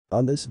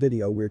On this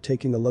video we're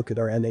taking a look at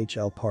our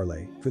NHL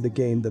Parlay for the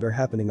game that are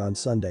happening on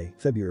Sunday,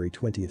 February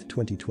 20th,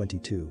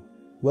 2022.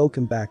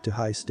 Welcome back to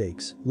High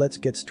Stakes, let's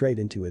get straight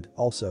into it.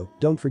 Also,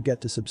 don't forget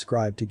to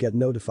subscribe to get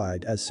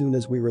notified as soon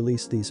as we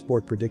release these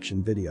sport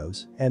prediction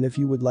videos, and if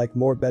you would like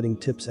more betting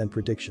tips and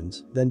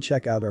predictions, then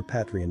check out our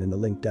Patreon in the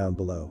link down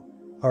below.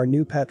 Our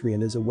new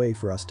Patreon is a way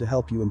for us to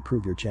help you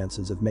improve your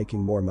chances of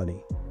making more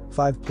money.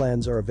 5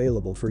 plans are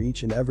available for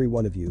each and every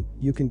one of you.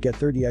 You can get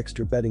 30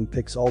 extra betting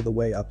picks all the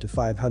way up to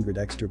 500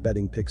 extra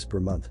betting picks per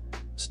month.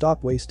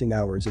 Stop wasting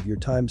hours of your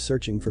time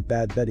searching for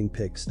bad betting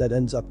picks that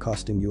ends up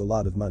costing you a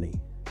lot of money.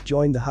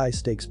 Join the High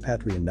Stakes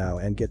Patreon now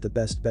and get the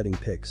best betting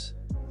picks.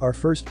 Our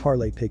first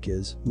parlay pick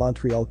is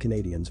Montreal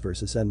Canadiens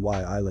vs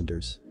NY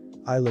Islanders.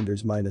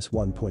 Islanders minus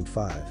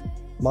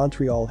 1.5.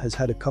 Montreal has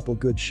had a couple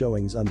good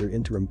showings under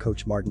interim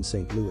coach Martin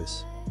St.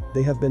 Louis.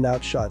 They have been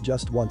outshot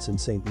just once in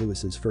St.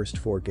 Louis's first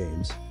 4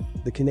 games.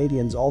 The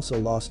Canadiens also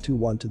lost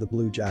 2-1 to the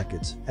Blue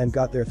Jackets and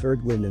got their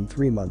third win in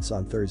 3 months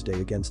on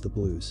Thursday against the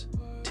Blues.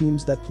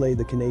 Teams that play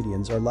the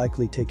Canadiens are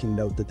likely taking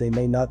note that they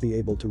may not be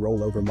able to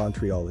roll over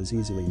Montreal as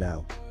easily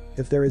now.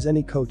 If there is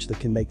any coach that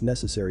can make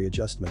necessary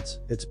adjustments,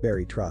 it's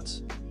Barry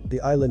Trotz.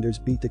 The Islanders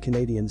beat the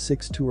Canadiens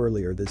 6-2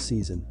 earlier this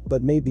season,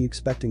 but may be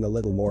expecting a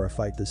little more a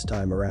fight this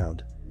time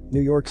around. New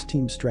York's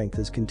team strength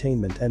is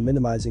containment and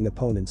minimizing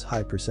opponents'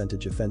 high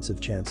percentage offensive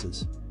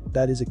chances.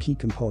 That is a key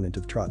component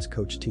of Trotz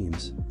coach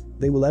teams.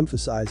 They will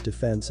emphasize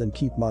defense and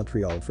keep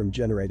Montreal from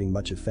generating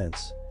much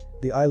offense.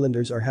 The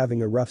Islanders are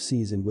having a rough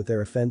season with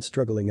their offense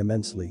struggling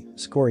immensely,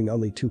 scoring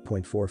only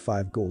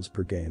 2.45 goals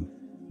per game.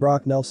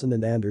 Brock Nelson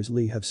and Anders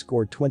Lee have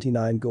scored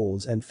 29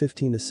 goals and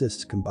 15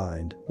 assists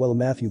combined, while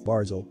Matthew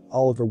Barzal,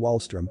 Oliver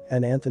Wahlstrom,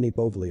 and Anthony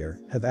Beauvillier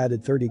have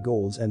added 30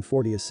 goals and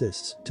 40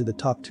 assists to the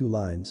top 2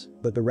 lines,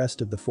 but the rest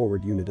of the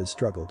forward unit has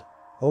struggled.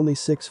 Only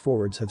 6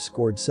 forwards have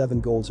scored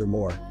 7 goals or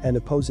more, and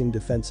opposing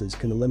defenses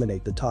can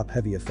eliminate the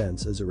top-heavy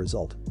offense as a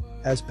result.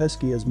 As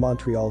pesky as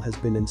Montreal has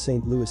been in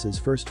St. Louis's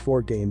first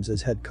 4 games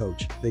as head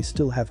coach, they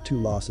still have 2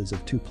 losses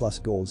of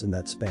 2+ goals in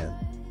that span.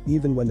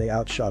 Even when they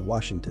outshot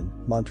Washington,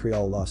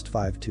 Montreal lost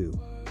 5-2.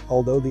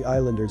 Although the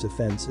Islanders'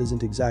 offense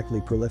isn't exactly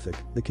prolific,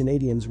 the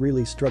Canadiens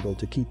really struggle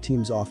to keep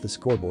teams off the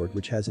scoreboard,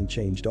 which hasn't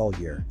changed all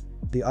year.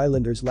 The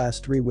Islanders'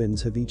 last 3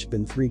 wins have each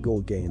been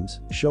 3-goal games,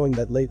 showing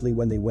that lately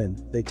when they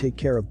win, they take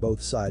care of both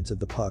sides of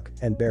the puck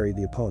and bury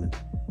the opponent.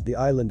 The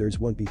Islanders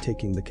won't be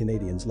taking the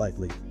Canadiens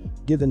lightly.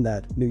 Given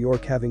that, New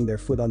York having their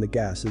foot on the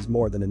gas is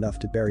more than enough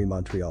to bury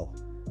Montreal.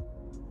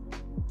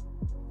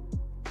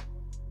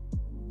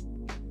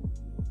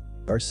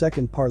 Our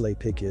second parlay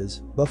pick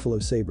is Buffalo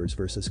Sabres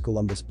vs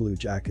Columbus Blue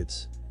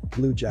Jackets.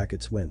 Blue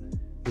Jackets win.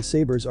 The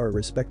Sabres are a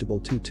respectable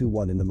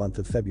 2-1 in the month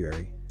of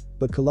February.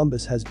 But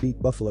Columbus has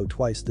beat Buffalo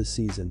twice this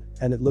season,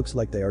 and it looks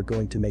like they are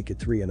going to make it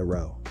 3 in a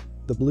row.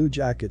 The Blue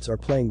Jackets are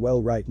playing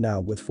well right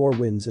now with 4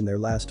 wins in their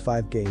last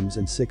 5 games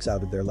and 6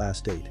 out of their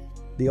last 8.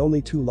 The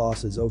only 2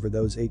 losses over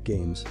those 8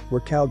 games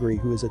were Calgary,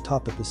 who is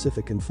atop the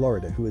Pacific, and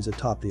Florida, who is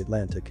atop the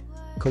Atlantic.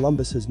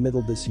 Columbus has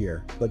middled this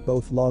year, but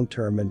both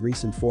long-term and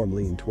recent form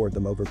lean toward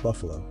them over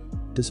Buffalo.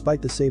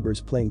 Despite the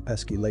Sabres playing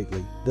pesky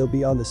lately, they'll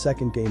be on the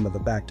second game of a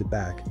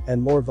back-to-back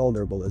and more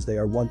vulnerable as they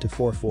are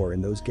 1-4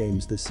 in those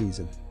games this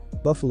season.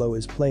 Buffalo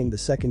is playing the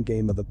second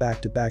game of a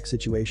back-to-back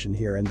situation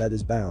here, and that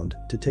is bound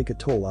to take a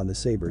toll on the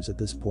Sabres at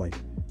this point.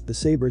 The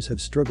Sabres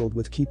have struggled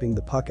with keeping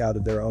the puck out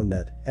of their own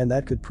net, and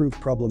that could prove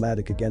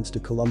problematic against a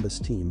Columbus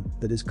team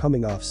that is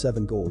coming off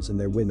 7 goals in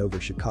their win over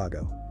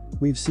Chicago.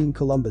 We've seen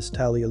Columbus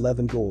tally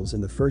 11 goals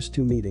in the first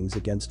 2 meetings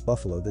against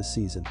Buffalo this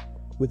season.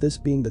 With this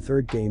being the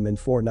 3rd game in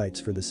 4 nights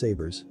for the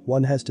Sabres,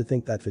 one has to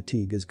think that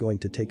fatigue is going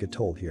to take a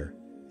toll here.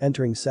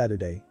 Entering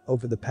Saturday,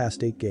 over the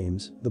past 8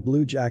 games, the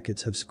Blue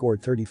Jackets have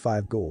scored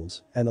 35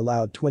 goals and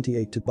allowed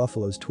 28 to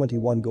Buffalo's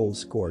 21 goals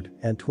scored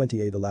and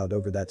 28 allowed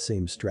over that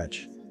same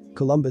stretch.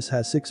 Columbus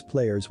has 6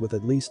 players with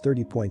at least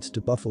 30 points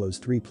to Buffalo's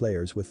 3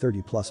 players with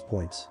 30+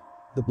 points.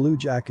 The Blue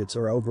Jackets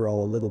are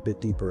overall a little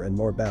bit deeper and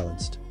more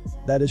balanced.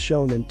 That is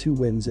shown in 2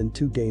 wins in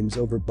 2 games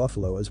over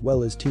Buffalo, as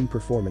well as team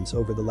performance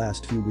over the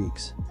last few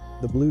weeks.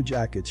 The Blue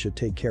Jackets should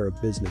take care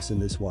of business in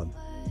this one.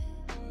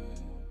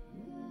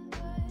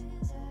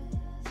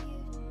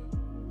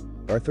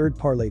 Our third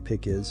parlay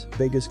pick is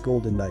Vegas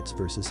Golden Knights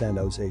vs San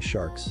Jose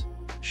Sharks.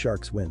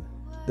 Sharks win.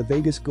 The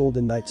Vegas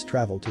Golden Knights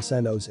travel to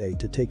San Jose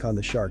to take on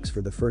the Sharks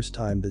for the first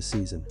time this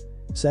season.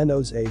 San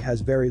Jose has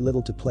very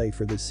little to play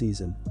for this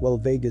season, while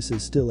Vegas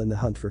is still in the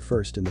hunt for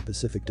first in the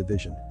Pacific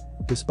Division.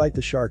 Despite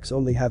the Sharks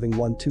only having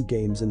won 2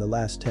 games in the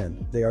last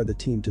 10, they are the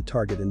team to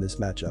target in this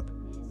matchup.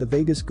 The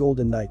Vegas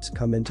Golden Knights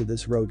come into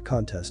this road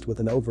contest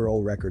with an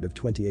overall record of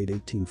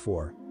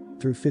 28-18-4.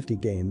 Through 50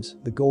 games,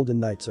 the Golden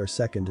Knights are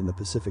second in the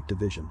Pacific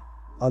Division.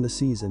 On the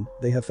season,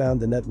 they have found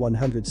the net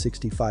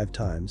 165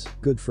 times,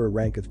 good for a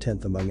rank of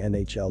 10th among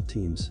NHL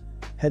teams.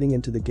 Heading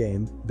into the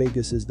game,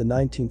 Vegas is the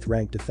 19th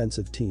ranked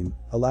defensive team,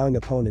 allowing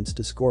opponents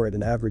to score at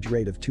an average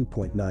rate of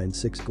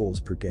 2.96 goals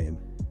per game.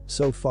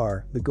 So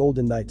far, the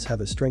Golden Knights have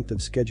a strength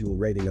of schedule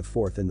rating of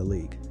 4th in the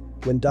league.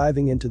 When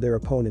diving into their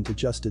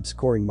opponent-adjusted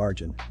scoring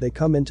margin, they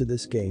come into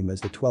this game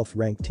as the 12th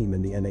ranked team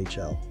in the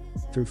NHL.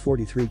 Through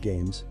 43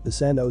 games, the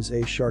San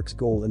Jose Sharks'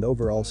 goal and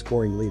overall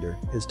scoring leader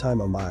is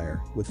Timo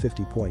Meier, with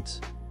 50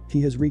 points. He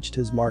has reached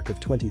his mark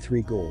of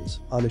 23 goals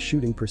on a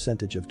shooting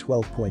percentage of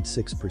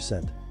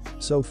 12.6%.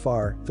 So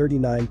far,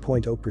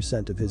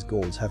 39.0% of his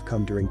goals have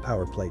come during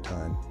power play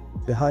time.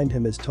 Behind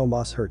him is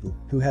Tomas Hertl,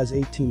 who has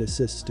 18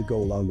 assists to go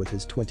along with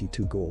his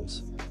 22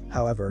 goals.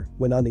 However,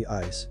 when on the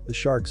ice, the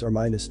Sharks are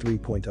minus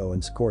 3.0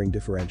 in scoring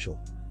differential.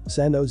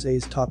 San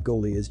Jose's top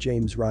goalie is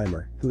James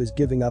Reimer, who is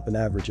giving up an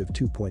average of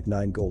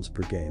 2.9 goals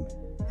per game.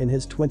 In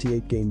his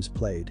 28 games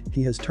played,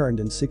 he has turned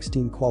in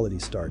 16 quality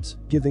starts,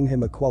 giving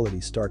him a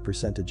quality start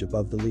percentage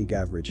above the league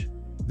average.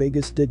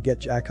 Vegas did get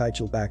Jack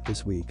Eichel back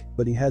this week,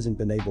 but he hasn't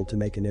been able to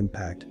make an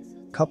impact.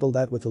 Couple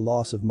that with the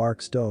loss of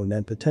Mark Stone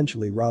and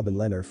potentially Robin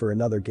Lehner for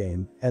another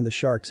game, and the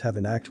Sharks have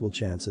an actual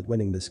chance at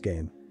winning this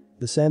game.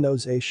 The San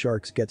Jose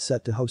Sharks get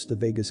set to host the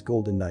Vegas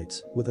Golden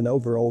Knights with an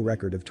overall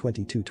record of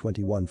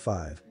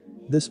 22-21-5.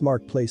 This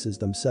mark places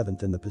them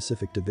 7th in the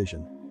Pacific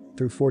Division.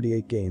 Through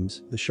 48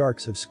 games, the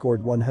Sharks have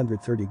scored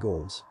 130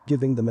 goals,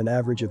 giving them an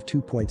average of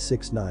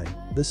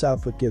 2.69. This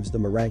output gives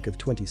them a rank of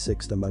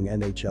 26th among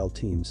NHL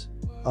teams.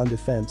 On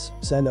defense,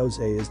 San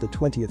Jose is the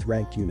 20th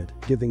ranked unit,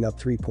 giving up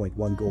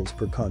 3.1 goals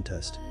per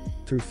contest.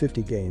 Through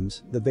 50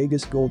 games, the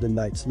Vegas Golden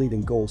Knights'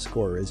 leading goal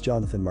scorer is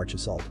Jonathan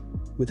Marchessault.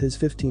 With his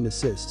 15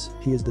 assists,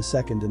 he is the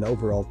second in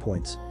overall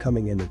points,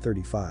 coming in at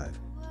 35.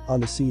 On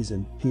the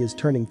season, he is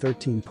turning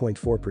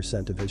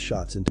 13.4% of his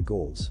shots into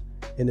goals.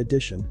 In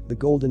addition, the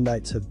Golden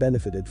Knights have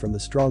benefited from the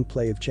strong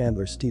play of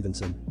Chandler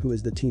Stevenson, who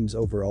is the team's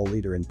overall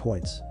leader in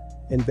points.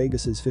 In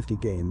Vegas's 50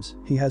 games,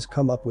 he has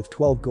come up with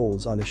 12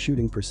 goals on a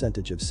shooting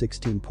percentage of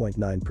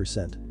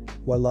 16.9%.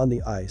 While on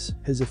the ice,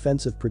 his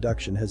offensive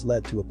production has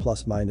led to a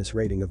plus-minus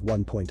rating of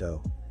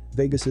 1.0.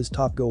 Vegas's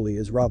top goalie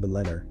is Robin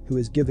Lehner, who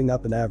is giving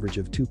up an average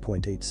of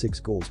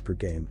 2.86 goals per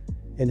game.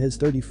 In his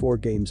 34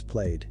 games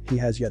played, he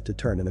has yet to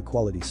turn in a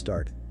quality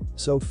start.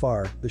 So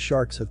far, the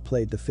Sharks have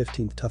played the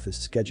 15th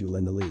toughest schedule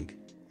in the league.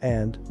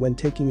 And, when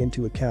taking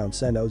into account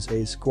San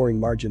Jose's scoring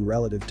margin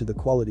relative to the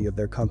quality of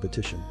their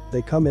competition,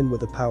 they come in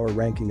with a power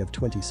ranking of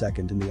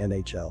 22nd in the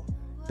NHL.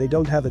 They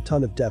don't have a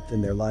ton of depth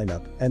in their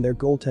lineup, and their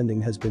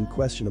goaltending has been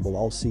questionable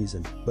all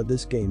season, but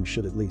this game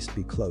should at least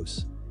be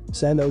close.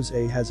 San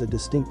Jose has a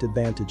distinct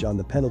advantage on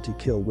the penalty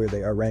kill where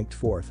they are ranked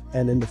 4th,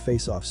 and in the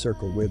face-off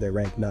circle where they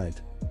rank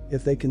 9th.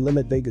 If they can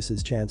limit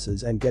Vegas's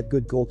chances and get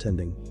good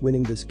goaltending,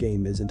 winning this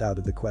game isn't out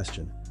of the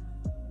question.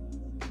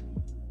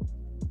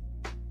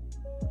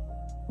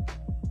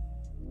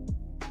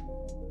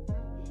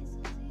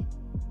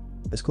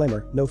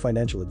 Disclaimer, no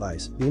financial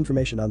advice. The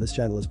information on this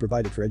channel is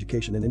provided for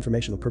education and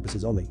informational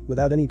purposes only,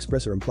 without any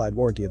express or implied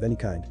warranty of any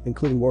kind,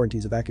 including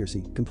warranties of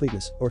accuracy,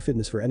 completeness, or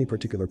fitness for any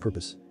particular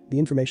purpose. The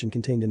information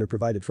contained in or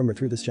provided from or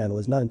through this channel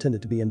is not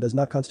intended to be and does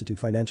not constitute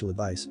financial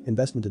advice,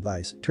 investment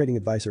advice, trading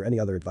advice, or any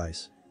other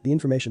advice. The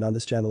information on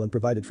this channel and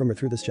provided from or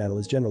through this channel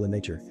is general in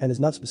nature and is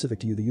not specific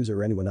to you, the user,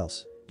 or anyone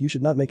else. You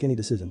should not make any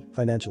decision,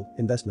 financial,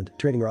 investment,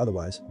 trading, or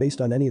otherwise, based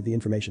on any of the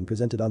information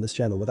presented on this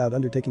channel without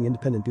undertaking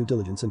independent due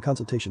diligence and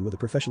consultation with a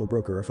professional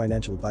broker or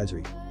financial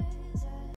advisory.